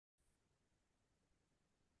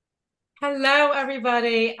Hello,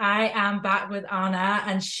 everybody. I am back with Anna,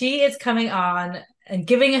 and she is coming on and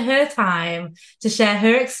giving her time to share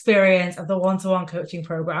her experience of the one-to-one coaching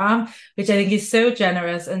program, which I think is so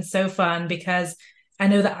generous and so fun because I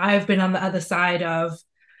know that I've been on the other side of,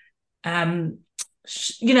 um,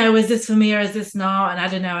 is this for me or is this not? And I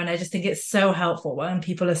don't know. And I just think it's so helpful when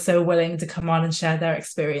people are so willing to come on and share their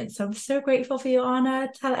experience. So I'm so grateful for you, Anna.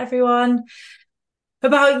 Tell everyone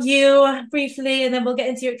about you briefly, and then we'll get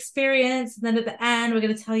into your experience. And then at the end, we're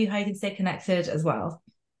going to tell you how you can stay connected as well.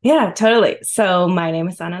 Yeah, totally. So my name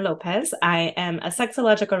is Ana Lopez. I am a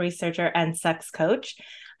sexological researcher and sex coach.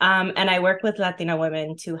 And I work with Latina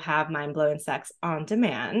women to have mind-blowing sex on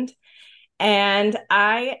demand. And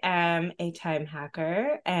I am a time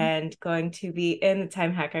hacker and going to be in the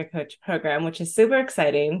Time Hacker Coach program, which is super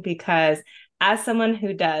exciting because as someone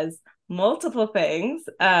who does multiple things,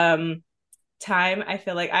 time, I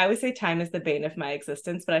feel like I always say time is the bane of my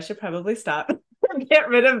existence, but I should probably stop and get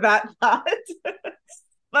rid of that thought.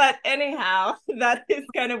 But anyhow, that is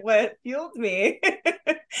kind of what fueled me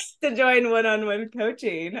to join one-on-one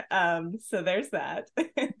coaching. So there's that.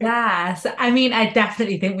 Yes. I mean, I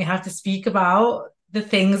definitely think we have to speak about the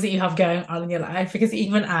things that you have going on in your life because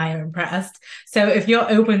even I am impressed. So if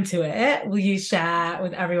you're open to it, will you share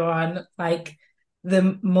with everyone like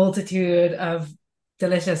the multitude of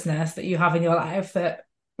deliciousness that you have in your life that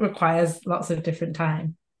requires lots of different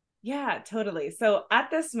time? Yeah, totally. So at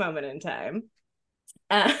this moment in time,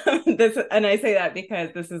 this, and I say that because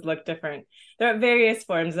this has looked different. There are various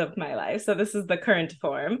forms of my life. So this is the current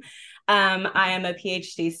form. I am a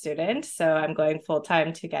PhD student, so I'm going full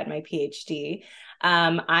time to get my PhD.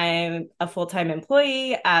 I'm a full time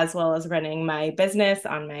employee as well as running my business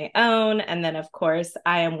on my own. And then, of course,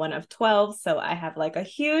 I am one of 12. So I have like a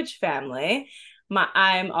huge family.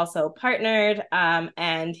 I'm also partnered,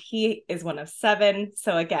 and he is one of seven.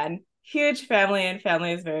 So again, huge family, and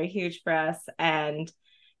family is very huge for us. And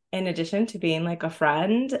in addition to being like a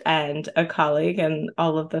friend and a colleague and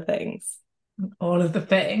all of the things. All of the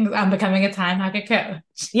things. I'm becoming a time hacker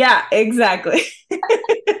coach. Yeah, exactly.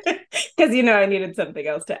 Because, I needed something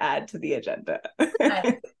else to add to the agenda.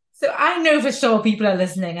 Right. So I know for sure people are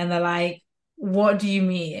listening and they're like, what do you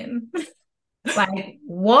mean? Like,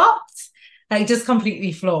 what? Like just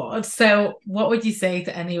completely flawed. So what would you say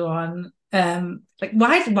to anyone? Like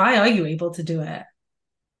why are you able to do it?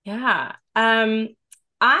 Yeah.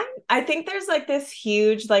 I think there's like this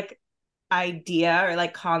huge like idea or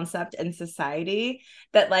like concept in society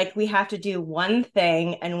that like we have to do one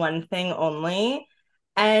thing and one thing only.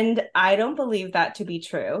 And I don't believe that to be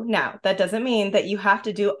true. Now, that doesn't mean that you have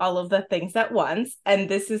to do all of the things at once. And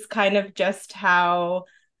this is kind of just how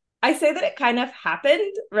I say that it kind of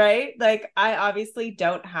happened, right? Like, I obviously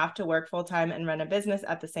don't have to work full time and run a business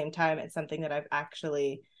at the same time. It's something that I've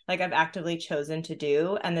actively chosen to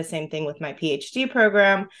do. And the same thing with my PhD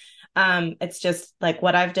program. It's just like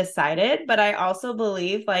what I've decided, but I also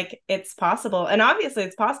believe like it's possible. And obviously,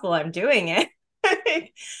 it's possible I'm doing it.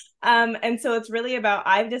 And so it's really about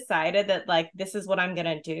I've decided that like this is what I'm going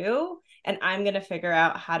to do and I'm going to figure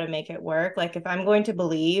out how to make it work. Like if I'm going to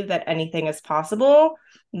believe that anything is possible,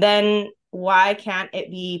 then why can't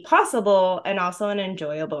it be possible and also an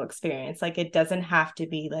enjoyable experience? Like it doesn't have to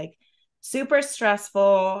be like super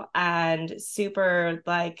stressful and super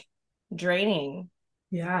like draining.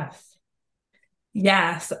 Yes.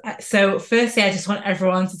 Yes. So firstly, I just want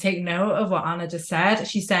everyone to take note of what Anna just said.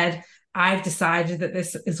 She said, I've decided that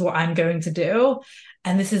this is what I'm going to do.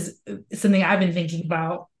 And this is something I've been thinking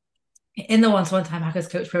about in the one-to-one time hackers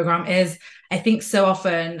coach program is I think so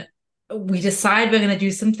often we decide we're going to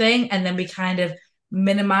do something and then we kind of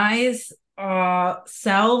minimize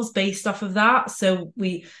ourselves based off of that. So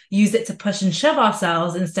we use it to push and shove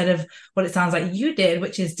ourselves instead of what it sounds like you did,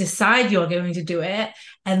 which is decide you're going to do it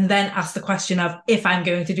and then ask the question of if I'm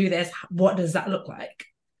going to do this, what does that look like?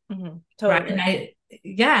 Right. And Totally.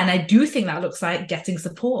 yeah, and I do think that looks like getting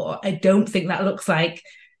support. I don't think that looks like,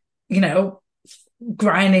 you know,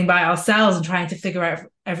 grinding by ourselves and trying to figure out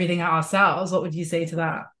everything out ourselves. What would you say to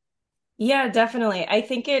that? Yeah, definitely. I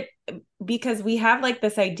think it because we have like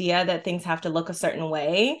this idea that things have to look a certain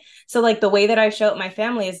way. So like the way that I show up my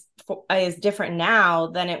family is different now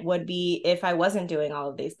than it would be if I wasn't doing all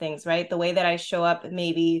of these things, right? The way that I show up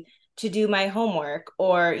maybe to do my homework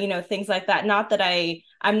or, things like that. Not that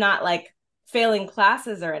I'm not like failing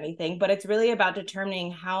classes or anything, but it's really about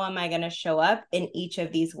determining how am I going to show up in each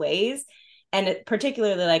of these ways And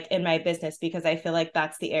particularly like in my business, because I feel like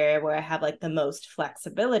that's the area where I have like the most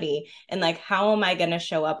flexibility, and like how am I going to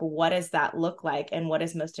show up, what does that look like, and what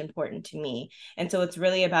is most important to me. And so it's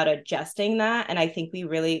really about adjusting that. And I think we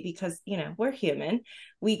really, because we're human,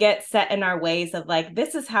 we get set in our ways of like,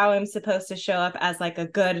 this is how I'm supposed to show up as like a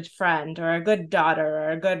good friend or a good daughter or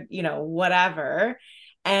a good whatever,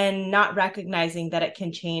 and not recognizing that it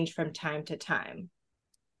can change from time to time.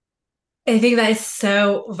 I think that is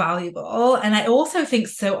so valuable. And I also think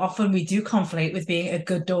so often we do conflate with being a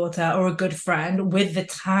good daughter or a good friend with the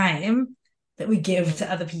time that we give Mm-hmm.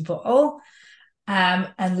 to other people.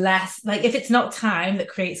 Unless, like, if it's not time that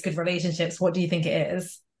creates good relationships, what do you think it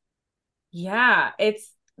is? Yeah,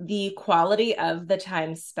 it's the quality of the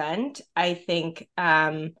time spent. I think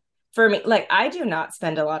for me, like I do not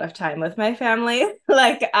spend a lot of time with my family.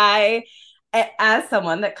 Like as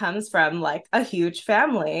someone that comes from like a huge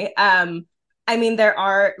family, I mean there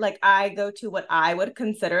are like I go to what I would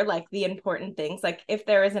consider like the important things. Like if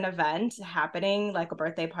there is an event happening, like a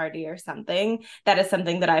birthday party or something, that is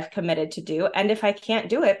something that I've committed to do. And if I can't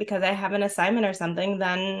do it because I have an assignment or something,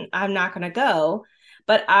 then I'm not going to go.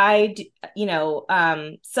 But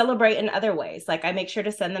celebrate in other ways. Like I make sure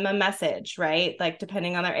to send them a message, right? Like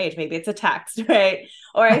depending on their age, maybe it's a text, right?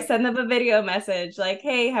 Or I send them a video message like,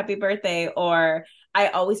 hey, happy birthday. Or I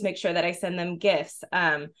always make sure that I send them gifts.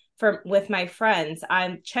 For with my friends,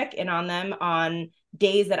 I check in on them on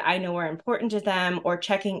days that I know are important to them, or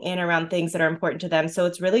checking in around things that are important to them. So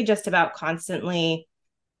it's really just about constantly,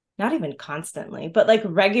 not even constantly, but like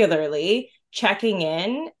regularly checking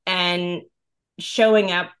in and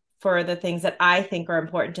showing up for the things that I think are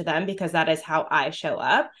important to them, because that is how I show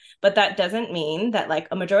up. But that doesn't mean that like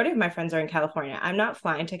a majority of my friends are in California. I'm not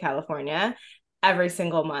flying to California every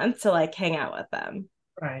single month to like hang out with them.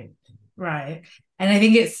 Right, right. And I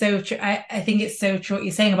think it's so true. I think it's so true what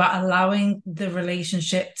you're saying about allowing the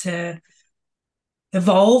relationship to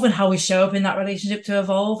evolve and how we show up in that relationship to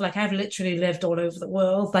evolve. Like I've literally lived all over the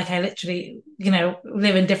world. Like I literally,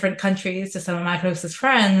 live in different countries to some of my closest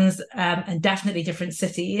friends, and definitely different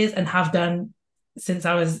cities, and have done since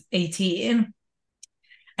I was 18.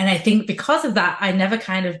 And I think because of that, I never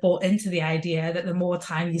kind of bought into the idea that the more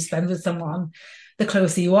time you spend with someone, the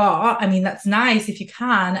closer you are. I mean, that's nice if you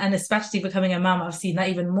can. And especially becoming a mum, I've seen that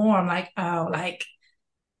even more. I'm like, oh, like,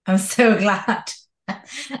 I'm so glad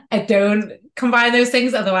I don't combine those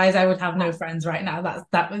things. Otherwise, I would have no friends right now.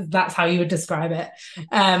 That's how you would describe it.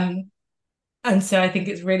 Um, and so I think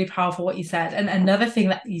it's really powerful what you said. And another thing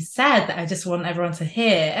that you said that I just want everyone to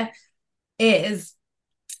hear is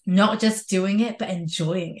not just doing it, but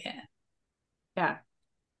enjoying it. Yeah.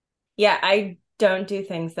 Yeah, I don't do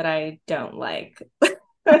things that I don't like.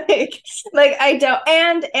 like like I don't,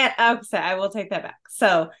 and okay, I will take that back.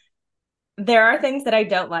 So there are things that I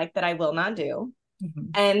don't like that I will not do.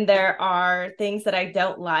 Mhm. And there are things that I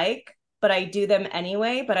don't like, but I do them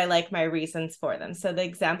anyway, but I like my reasons for them. So the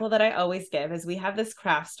example that I always give is we have this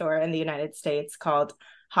craft store in the United States called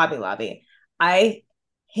Hobby Lobby. I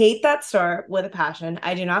hate that store with a passion.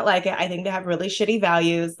 I do not like it. I think they have really shitty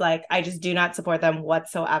values. Like I just do not support them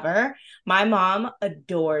whatsoever. My mom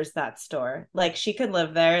adores that store. Like she could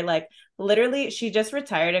live there. Like literally, she just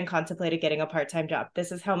retired and contemplated getting a part-time job.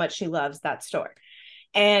 This is how much she loves that store.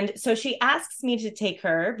 And so she asks me to take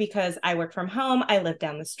her because I work from home. I live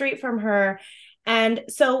down the street from her. And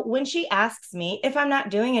so when she asks me if I'm not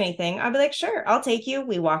doing anything, I'll be like, sure, I'll take you.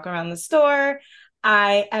 We walk around the store.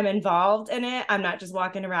 I am involved in it. I'm not just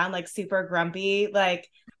walking around like super grumpy. Like,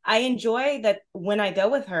 I enjoy that when I go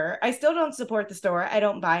with her. I still don't support the store. I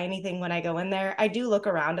don't buy anything when I go in there. I do look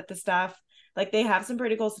around at the stuff. Like, they have some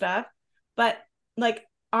pretty cool stuff. But like,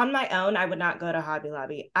 on my own, I would not go to Hobby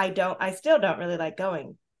Lobby. I still don't really like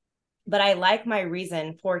going, but I like my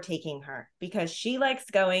reason for taking her because she likes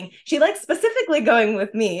going. She likes specifically going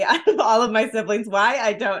with me out of all of my siblings. Why?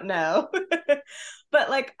 I don't know. But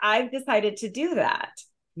like, I've decided to do that.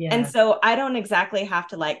 And Yeah. so I don't exactly have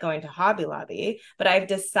to like going to Hobby Lobby, but I've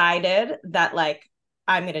decided that like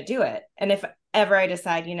I'm going to do it. And if ever I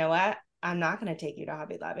decide, you know what, I'm not going to take you to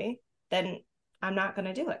Hobby Lobby, then I'm not going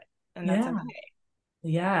to do it. And that's Yeah. okay.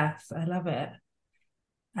 Yes. I love it.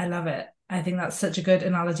 I love it. I think that's such a good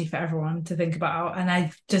analogy for everyone to think about. And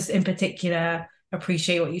I just, in particular,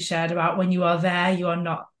 appreciate what you shared about when you are there, you are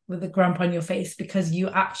not with a grump on your face because you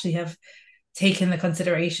actually have taken the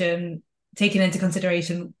consideration, taken into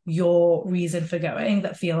consideration your reason for going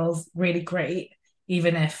that feels really great,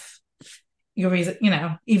 even if your reason,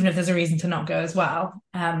 even if there's a reason to not go as well.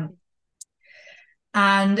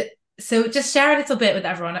 And so just share a little bit with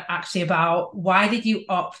everyone actually about why did you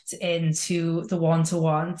opt into the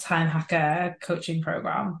one-to-one time hacker coaching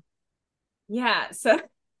program? Yeah. So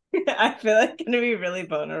I feel like I'm gonna be really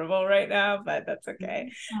vulnerable right now, but that's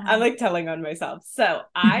okay. I'm like telling on myself. So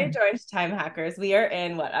I joined Time Hackers. We are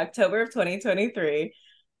in what, October of 2023.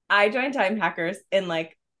 I joined Time Hackers in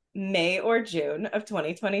like May or June of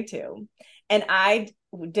 2022, and I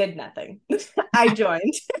did nothing. I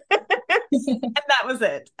joined, and that was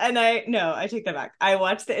it. And I take that back. I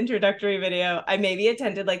watched the introductory video. I maybe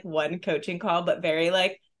attended like one coaching call, but very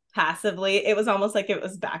like passively. It was almost like it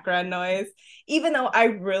was background noise. Even though I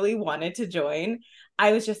really wanted to join,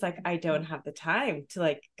 I was just like, I don't have the time to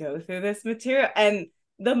like go through this material. And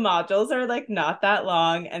the modules are like not that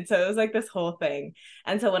long. And so it was like this whole thing.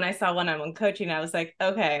 And so when I saw one-on-one coaching, I was like,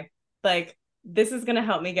 okay, like this is gonna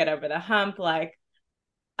help me get over the hump. Like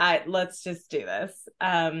I let's just do this.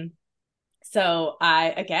 So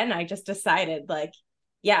I just decided like,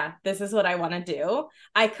 yeah, this is what I want to do.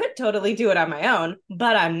 I could totally do it on my own,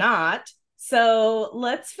 but I'm not. So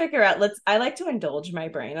let's figure out, I like to indulge my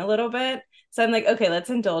brain a little bit. So I'm like, okay,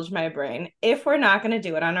 let's indulge my brain. If we're not going to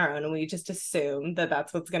do it on our own and we just assume that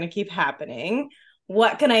that's what's going to keep happening,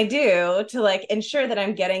 what can I do to like ensure that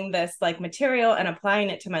I'm getting this like material and applying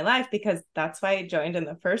it to my life? Because that's why I joined in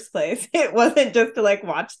the first place. It wasn't just to like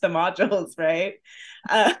watch the modules, right?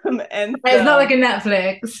 And It's not like so a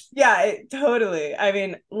Netflix. yeah, totally. I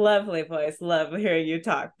mean, lovely voice, love hearing you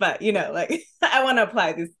talk, but like I want to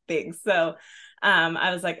apply these things. So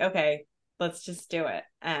I was like, okay, let's just do it.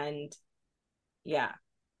 And yeah.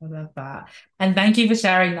 I love that. And thank you for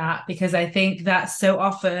sharing that because I think that so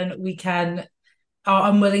often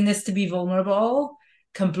our unwillingness to be vulnerable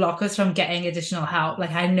can block us from getting additional help.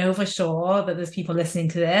 Like I know for sure that there's people listening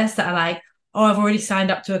to this that are like, oh, I've already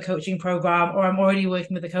signed up to a coaching program, or I'm already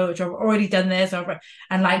working with a coach, or I've already done this,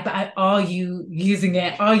 and like, are you using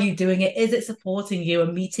it? Are you doing it? Is it supporting you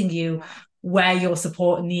and meeting you where your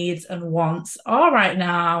support needs and wants are right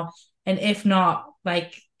now? And if not,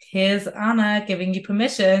 like, here's Anna giving you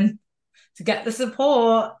permission to get the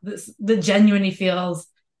support that genuinely feels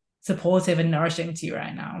supportive and nourishing to you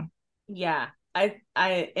right now. Yeah.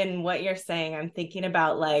 In what you're saying, I'm thinking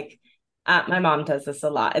about like, my mom does this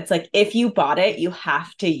a lot. It's like, if you bought it, you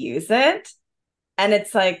have to use it. And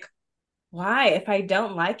it's like, why? If I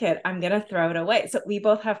don't like it, I'm going to throw it away. So we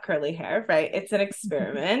both have curly hair, right? It's an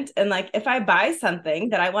experiment. And like, if I buy something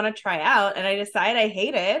that I want to try out and I decide I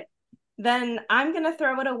hate it, then I'm going to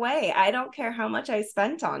throw it away. I don't care how much I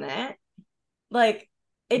spent on it. Like,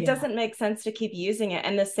 it Yeah. doesn't make sense to keep using it.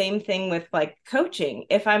 And the same thing with like coaching.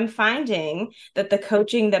 If I'm finding that the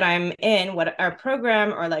coaching that I'm in, what our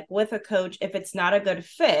program or like with a coach, if it's not a good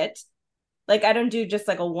fit, like I don't do just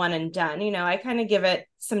like a one and done, I kind of give it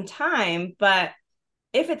some time, but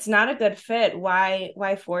if it's not a good fit, why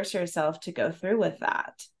force yourself to go through with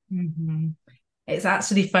that? Mm-hmm. It's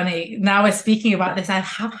actually funny. Now we're speaking about this. I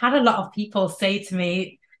have had a lot of people say to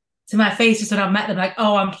me, to my face, just when I've met them, like,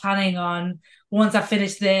 oh, I'm planning on once I've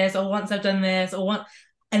finished this, or once I've done this, or one.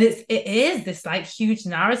 And it is this like huge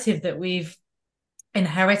narrative that we've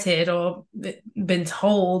inherited or been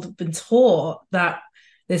taught that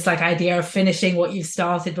this like idea of finishing what you've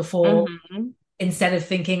started before Mm-hmm. instead of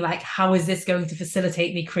thinking like how is this going to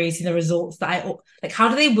facilitate me creating the results that I like, how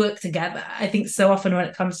do they work together? I think so often when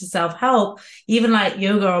it comes to self-help, even like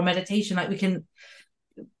yoga or meditation, like we can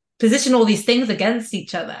position all these things against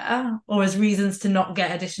each other or as reasons to not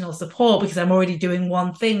get additional support because I'm already doing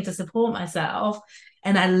one thing to support myself.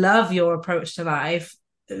 And I love your approach to life,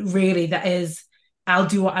 really, that is I'll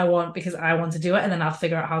do what I want because I want to do it and then I'll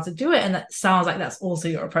figure out how to do it. And that sounds like that's also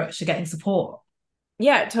your approach to getting support.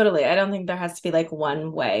 Yeah, totally. I don't think there has to be like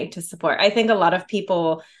one way to support. I think a lot of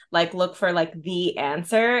people like look for like the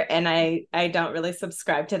answer, and I don't really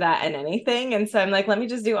subscribe to that in anything. And so I'm like, let me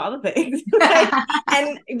just do all the things. Like,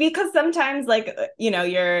 and because sometimes like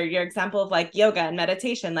your example of like yoga and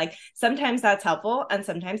meditation, like sometimes that's helpful and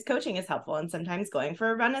sometimes coaching is helpful and sometimes going for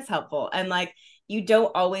a run is helpful. And like you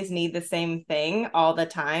don't always need the same thing all the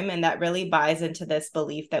time. And that really buys into this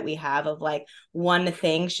belief that we have of like one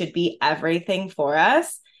thing should be everything for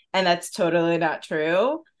us. And that's totally not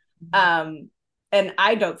true. And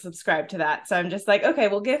I don't subscribe to that. So I'm just like, okay,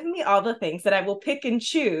 well, give me all the things that I will pick and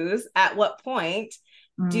choose. At what point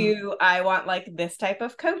Mm. do I want like this type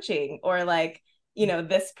of coaching or like,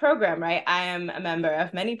 this program, right? I am a member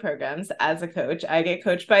of many programs as a coach. I get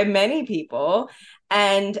coached by many people.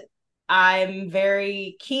 And I'm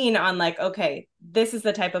very keen on like, okay, this is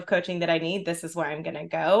the type of coaching that I need. This is where I'm going to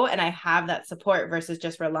go. And I have that support versus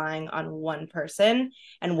just relying on one person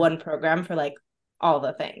and one program for like all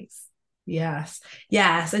the things. Yes.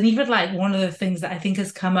 Yes. And even like one of the things that I think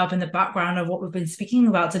has come up in the background of what we've been speaking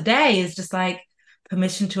about today is just like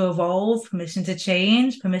permission to evolve, permission to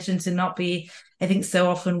change, permission to not be. I think so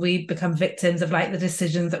often we become victims of like the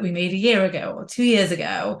decisions that we made a year ago or 2 years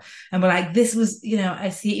ago. And we're like, this was, I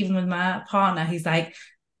see it even with my partner. He's like,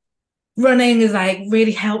 running is like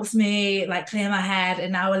really helps me like clear my head.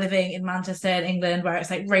 And now we're living in Manchester in England where it's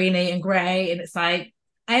like rainy and grey. And it's like,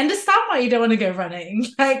 I understand why you don't want to go running.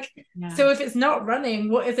 Like, Yeah. so if it's not running,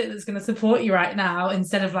 what is it that's going to support you right now?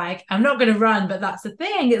 Instead of like, I'm not going to run, but that's the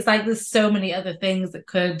thing. It's like there's so many other things that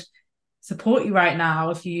could support you right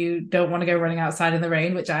now if you don't want to go running outside in the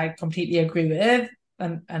rain, which I completely agree with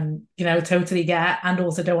and totally get, and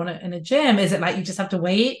also don't want it in a gym. Is it like you just have to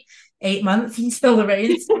wait 8 months until the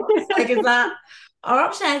rain stops? Like, is that our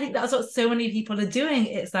option? I think that's what so many people are doing.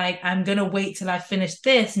 It's like, I'm gonna wait till I finish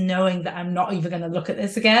this, knowing that I'm not even gonna look at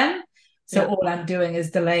this again. So Yeah, all I'm doing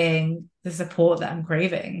is delaying the support that I'm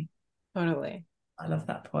craving. totally. I love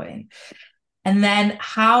that point. And then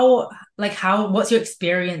what's your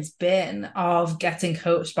experience been of getting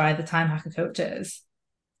coached by the time hacker coaches?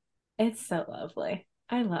 It's so lovely.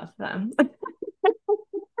 I love them.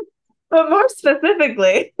 But more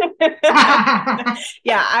specifically,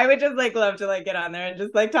 yeah, I would just like love to like get on there and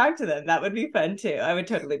just like talk to them. That would be fun too. I would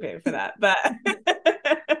totally pay for that. But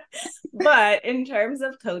in terms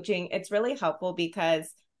of coaching, it's really helpful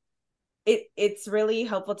because it's really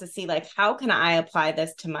helpful to see like how can I apply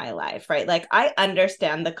this to my life, right? Like I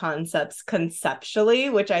understand the concepts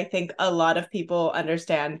conceptually, which I think a lot of people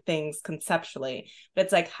understand things conceptually, but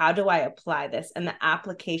it's like how do I apply this? And the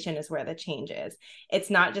application is where the change is.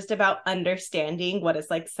 It's not just about understanding what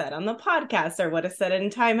is like said on the podcast or what is said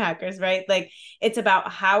in Time Hackers, right? Like it's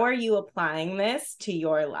about how are you applying this to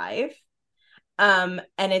your life? And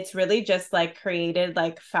it's really just like created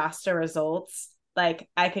like faster results. Like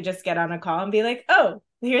I could just get on a call and be like, oh,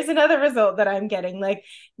 here's another result that I'm getting, like,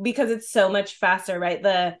 because it's so much faster, right?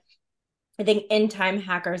 I think in Time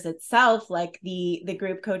Hackers itself, like the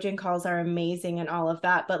group coaching calls are amazing and all of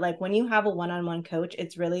that. But like when you have a one-on-one coach,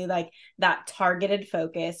 it's really like that targeted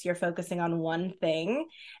focus. You're focusing on one thing.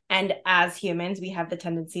 And as humans, we have the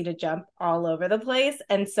tendency to jump all over the place.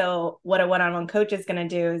 And so what a one-on-one coach is going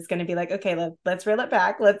to do is going to be like, okay, let's reel it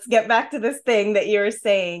back. Let's get back to this thing that you were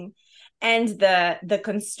saying. And the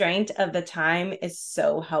constraint of the time is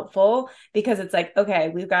so helpful because it's like, okay,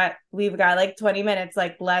 we've got like 20 minutes,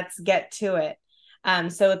 like let's get to it.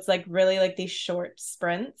 So it's like really like these short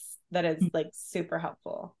sprints that is like super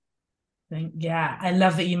helpful. Yeah, I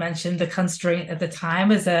love that you mentioned the constraint at the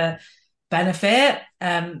time as a benefit.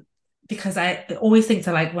 Because I always think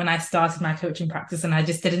to like when I started my coaching practice and I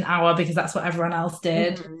just did an hour because that's what everyone else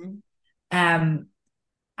did. Mm-hmm. Um,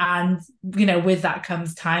 and with that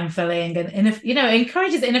comes time filling and if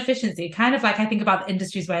encourages inefficiency, kind of like I think about the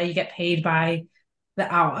industries where you get paid by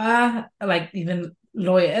the hour, like even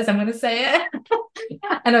lawyers, I'm going to say it.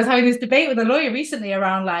 And I was having this debate with a lawyer recently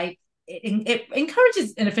around like it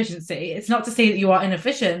encourages inefficiency. It's not to say that you are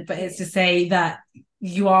inefficient, but it's to say that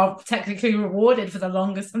you are technically rewarded for the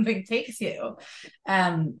longer something takes you.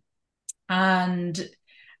 And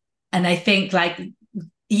I think like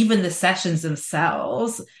even the sessions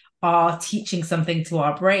themselves are teaching something to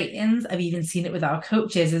our brains. I've even seen it with our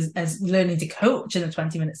coaches as learning to coach in the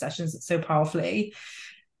 20-minute sessions so powerfully.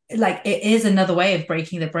 Like it is another way of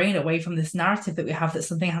breaking the brain away from this narrative that we have that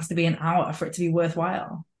something has to be an hour for it to be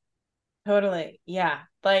worthwhile. Totally. Yeah.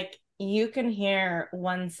 Like you can hear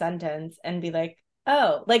one sentence and be like,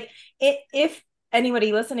 oh, like if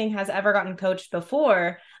anybody listening has ever gotten coached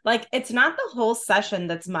before, like it's not the whole session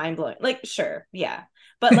that's mind blowing. Like, sure, yeah.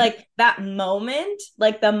 But like that moment,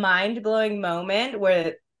 like the mind blowing moment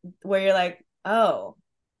where you're like, oh,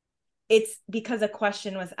 it's because a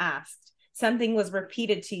question was asked. Something was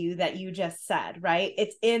repeated to you that you just said, right?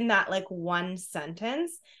 It's in that like one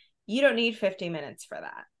sentence. You don't need 50 minutes for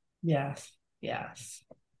that. Yes, yes,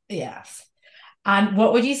 yes. And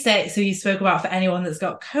what would you say? So you spoke about for anyone that's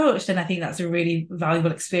got coached, and I think that's a really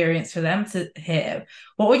valuable experience for them to hear.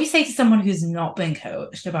 What would you say to someone who's not been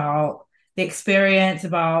coached about the experience,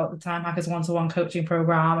 about the Time Hackers one-to-one coaching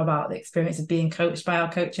program, about the experience of being coached by our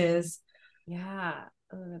coaches? Yeah.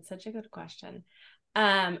 Oh, that's such a good question.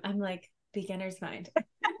 I'm like beginner's mind.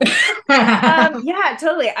 Yeah,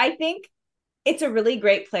 totally. I think it's a really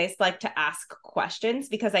great place like to ask questions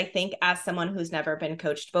because I think as someone who's never been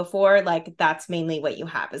coached before, like that's mainly what you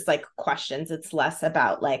have is like questions. It's less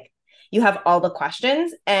about like you have all the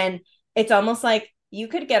questions and it's almost like you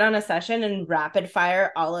could get on a session and rapid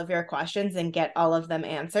fire all of your questions and get all of them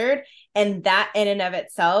answered. And that in and of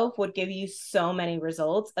itself would give you so many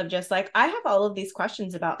results of just like, I have all of these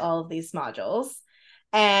questions about all of these modules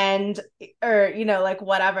and, or, like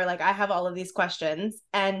whatever, like I have all of these questions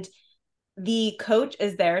and the coach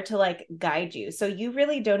is there to like guide you. So you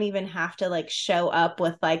really don't even have to like show up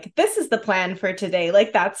with like, this is the plan for today.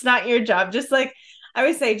 Like, that's not your job. Just like, I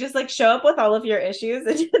would say, just like show up with all of your issues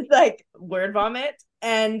and just like word vomit,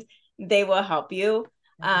 and they will help you.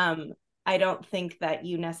 I don't think that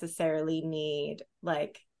you necessarily need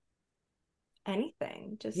like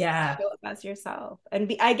anything. Just Yeah. show up as yourself.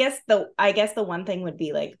 And I guess the one thing would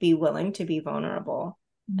be like be willing to be vulnerable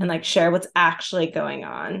and like share what's actually going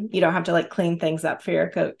on. You don't have to like clean things up for your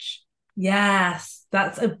coach. Yes,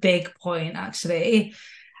 that's a big point, actually.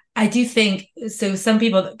 I do think so. Some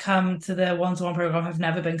people that come to the one-to-one program have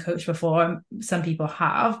never been coached before. Some people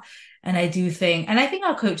have. And I do think, and I think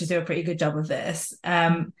our coaches do a pretty good job of this.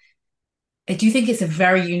 I do think it's a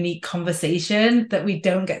very unique conversation that we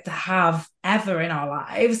don't get to have ever in our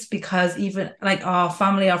lives because even like our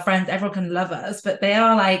family, our friends, everyone can love us, but they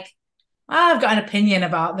are like, "Oh, I've got an opinion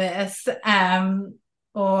about this.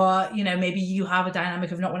 Or, maybe you have a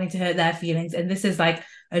dynamic of not wanting to hurt their feelings. And this is like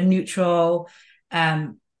a neutral,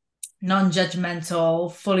 um,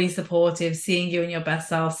 non-judgmental, fully supportive, seeing you in your best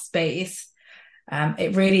self space.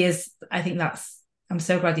 It really is. I'm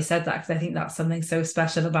so glad you said that because I think that's something so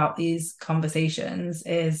special about these conversations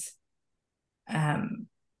is um,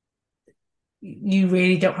 you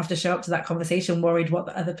really don't have to show up to that conversation worried what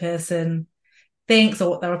the other person thinks or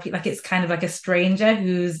what they're like. It's kind of like a stranger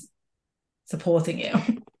who's supporting you.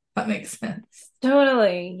 That makes sense.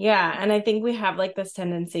 Totally. Yeah. And I think we have like this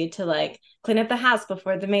tendency to like clean up the house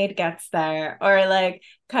before the maid gets there, or like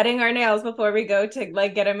cutting our nails before we go to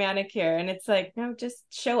like get a manicure. And it's like, no, just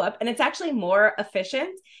show up. And it's actually more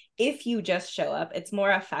efficient if you just show up. It's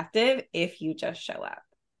more effective if you just show up.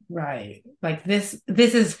 Right. Like this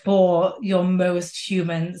is for your most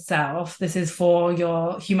human self. This is for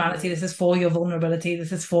your humanity. This is for your vulnerability.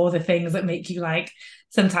 This is for the things that make you like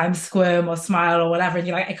sometimes squirm or smile or whatever. And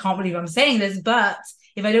you're like, I can't believe I'm saying this, but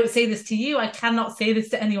if I don't say this to you, I cannot say this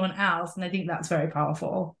to anyone else. And I think that's very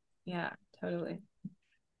powerful. Yeah, totally.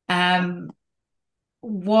 Um,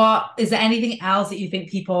 what is there anything else that you think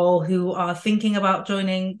people who are thinking about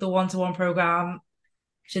joining the one-to-one program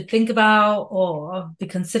should think about or be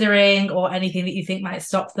considering, or anything that you think might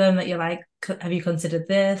stop them that you're like, have you considered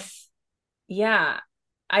this? Yeah.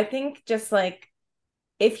 I think just like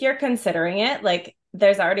if you're considering it, like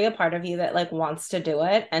there's already a part of you that like wants to do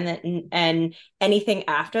it, and anything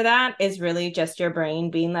after that is really just your brain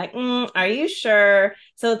being like, are you sure?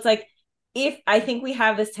 So it's like, if I think we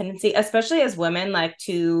have this tendency, especially as women, like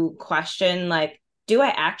to question like, do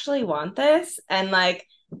I actually want this? And like,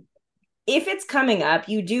 if it's coming up,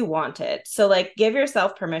 you do want it. So like give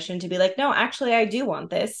yourself permission to be like, no, actually I do want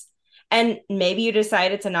this. And maybe you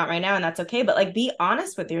decide it's a not right now, and that's okay. But like be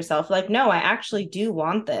honest with yourself. Like, no, I actually do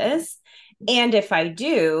want this. And if I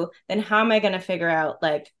do, then how am I going to figure out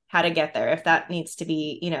like how to get there if that needs to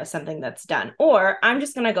be, something that's done? Or I'm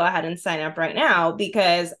just going to go ahead and sign up right now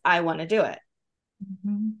because I want to do it.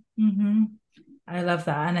 Mm-hmm. Mm-hmm. I love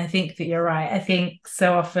that. And I think that you're right. I think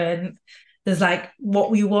so often there's like what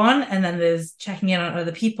we want, and then there's checking in on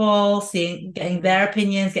other people, getting their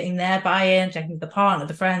opinions, getting their buy-in, checking the partner,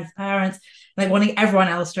 the friends, the parents, like wanting everyone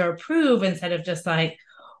else to approve instead of just like,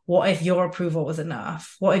 what if your approval was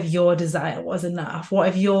enough? What if your desire was enough? What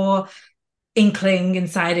if your inkling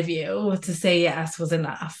inside of you to say yes was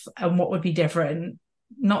enough? And what would be different,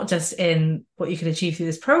 not just in what you could achieve through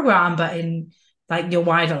this program, but in like your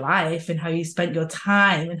wider life and how you spent your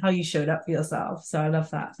time and how you showed up for yourself. So I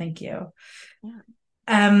love that. Thank you. Yeah.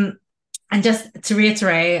 Um, and just to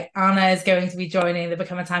reiterate, Anna is going to be joining the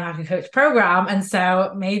Become a Time Hacker Coach program. And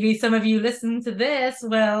so maybe some of you listening to this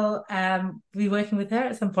will be working with her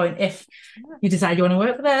at some point if you decide you want to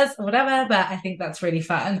work with us or whatever. But I think that's really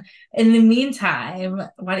fun. In the meantime,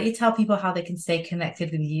 why don't you tell people how they can stay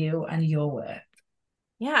connected with you and your work?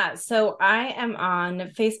 Yeah, so I am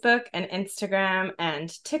on Facebook and Instagram and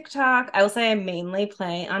TikTok. I will say I mainly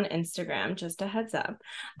play on Instagram, just a heads up.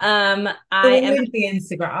 So I we'll am link the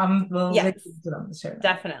Instagram. We'll Yes, link it on the show notes.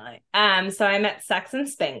 definitely. So I'm at Sex and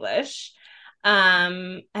Spanglish.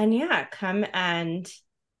 And yeah, come and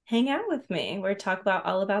hang out with me. We're talk about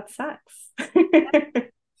all about sex. I think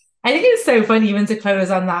it's so fun even to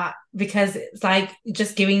close on that because it's like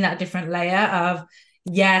just giving that different layer of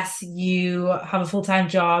yes, you have a full-time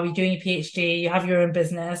job, you're doing your PhD, you have your own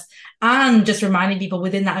business, and just reminding people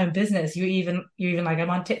within that own business, you're even like I'm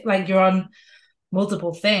on like you're on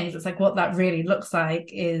multiple things. It's like what that really looks like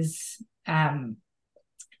is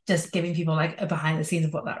just giving people like a behind the scenes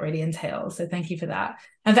of what that really entails. So thank you for that.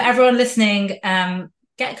 And for everyone listening,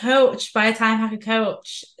 get coached by a time hacker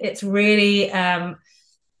coach. It's really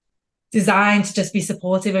designed to just be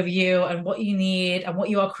supportive of you and what you need and what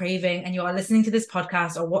you are craving. And you are listening to this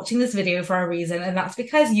podcast or watching this video for a reason. And that's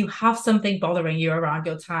because you have something bothering you around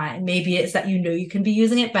your time. Maybe it's that you know you can be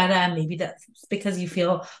using it better. Maybe that's because you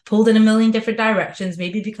feel pulled in a million different directions.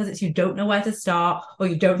 Maybe because it's you don't know where to start or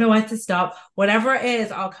you don't know where to stop. Whatever it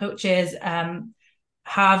is, our coaches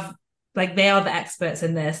have, like, they are the experts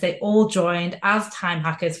in this. They all joined as time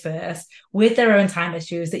hackers first with their own time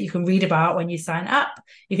issues that you can read about when you sign up.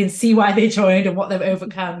 You can see why they joined and what they've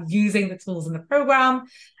overcome using the tools in the program,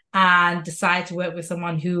 and decide to work with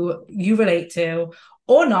someone who you relate to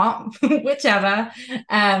or not, whichever,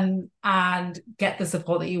 and get the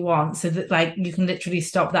support that you want, so that, like, you can literally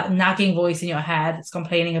stop that nagging voice in your head that's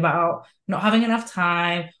complaining about not having enough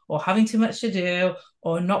time or having too much to do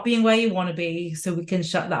or not being where you want to be, so we can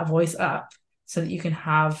shut that voice up so that you can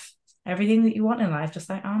have everything that you want in life, just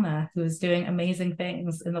like Anna, who is doing amazing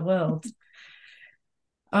things in the world.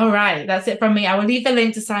 All right, that's it from me. I will leave the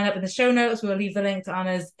link to sign up in the show notes. We will leave the link to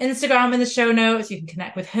Anna's Instagram in the show notes. You can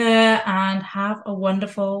connect with her and have a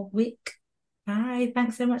wonderful week. Bye.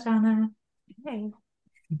 Thanks so much, Anna. Hey.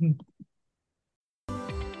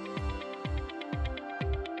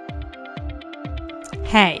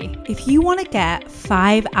 Hey, if you want to get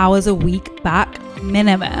 5 hours a week back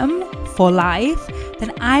minimum for life,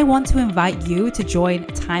 then I want to invite you to join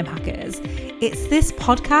Time Hackers. It's this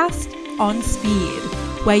podcast on speed,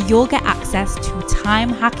 where you'll get access to time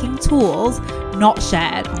hacking tools not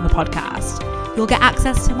shared on the podcast. You'll get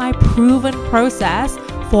access to my proven process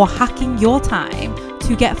for hacking your time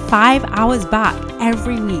to get 5 hours back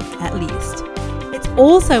every week at least. It's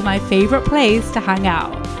also my favorite place to hang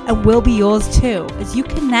out, and will be yours too, as you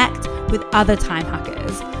connect with other time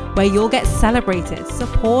hackers, where you'll get celebrated,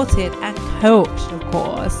 supported, and coached, of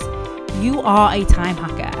course. You are a time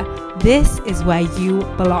hacker. This is where you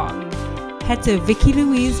belong. Head to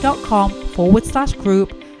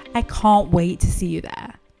vickylouise.com/group. I can't wait to see you there.